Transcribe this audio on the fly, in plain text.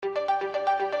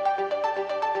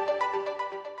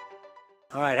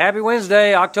All right, happy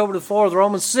Wednesday, October the 4th,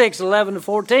 Romans 6, 11 to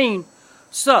 14.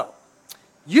 So,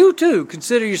 you too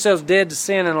consider yourselves dead to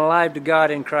sin and alive to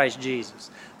God in Christ Jesus.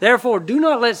 Therefore, do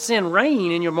not let sin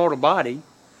reign in your mortal body,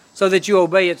 so that you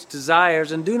obey its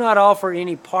desires, and do not offer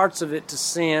any parts of it to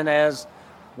sin as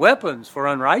weapons for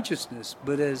unrighteousness,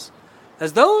 but as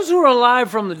those who are alive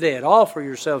from the dead, offer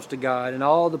yourselves to God, and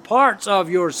all the parts of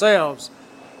yourselves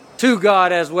to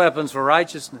God as weapons for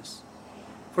righteousness.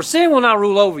 For sin will not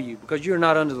rule over you, because you are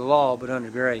not under the law, but under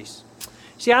grace.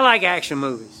 See, I like action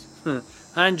movies.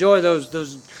 I enjoy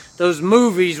those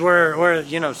movies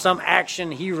where some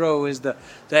action hero is the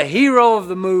hero of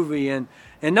the movie, and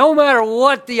no matter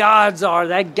what the odds are,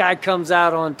 that guy comes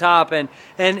out on top.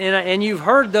 And you've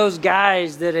heard those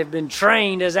guys that have been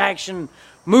trained as action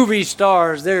movie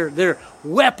stars. They're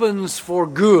weapons for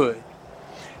good.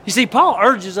 You see, Paul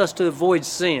urges us to avoid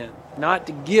sin, not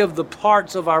to give the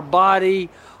parts of our body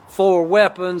for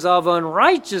weapons of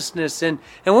unrighteousness. And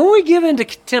when we give in to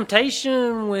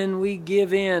temptation, when we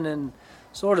give in and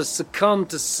sort of succumb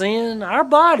to sin, our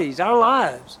bodies, our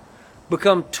lives,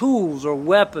 become tools or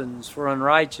weapons for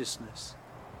unrighteousness.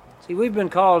 See, we've been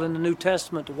called in the New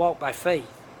Testament to walk by faith,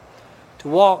 to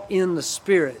walk in the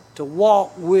Spirit, to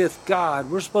walk with God.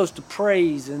 We're supposed to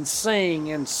praise and sing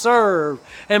and serve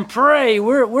and pray.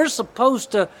 We're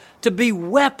supposed to be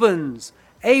weapons,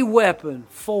 a weapon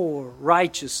for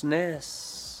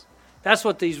righteousness. That's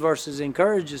what these verses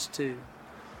encourage us to.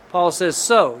 Paul says,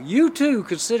 so, you too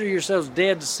consider yourselves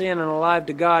dead to sin and alive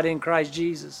to God in Christ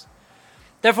Jesus.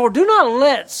 Therefore, do not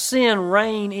let sin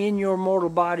reign in your mortal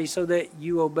body so that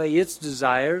you obey its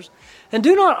desires, and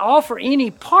do not offer any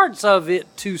parts of it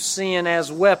to sin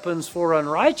as weapons for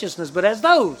unrighteousness, but as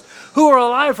those who are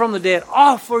alive from the dead,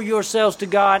 offer yourselves to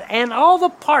God and all the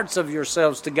parts of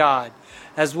yourselves to God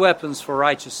as weapons for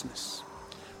righteousness.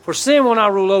 For sin will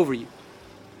not rule over you,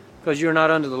 because you're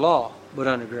not under the law, but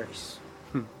under grace.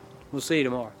 We'll see you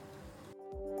tomorrow.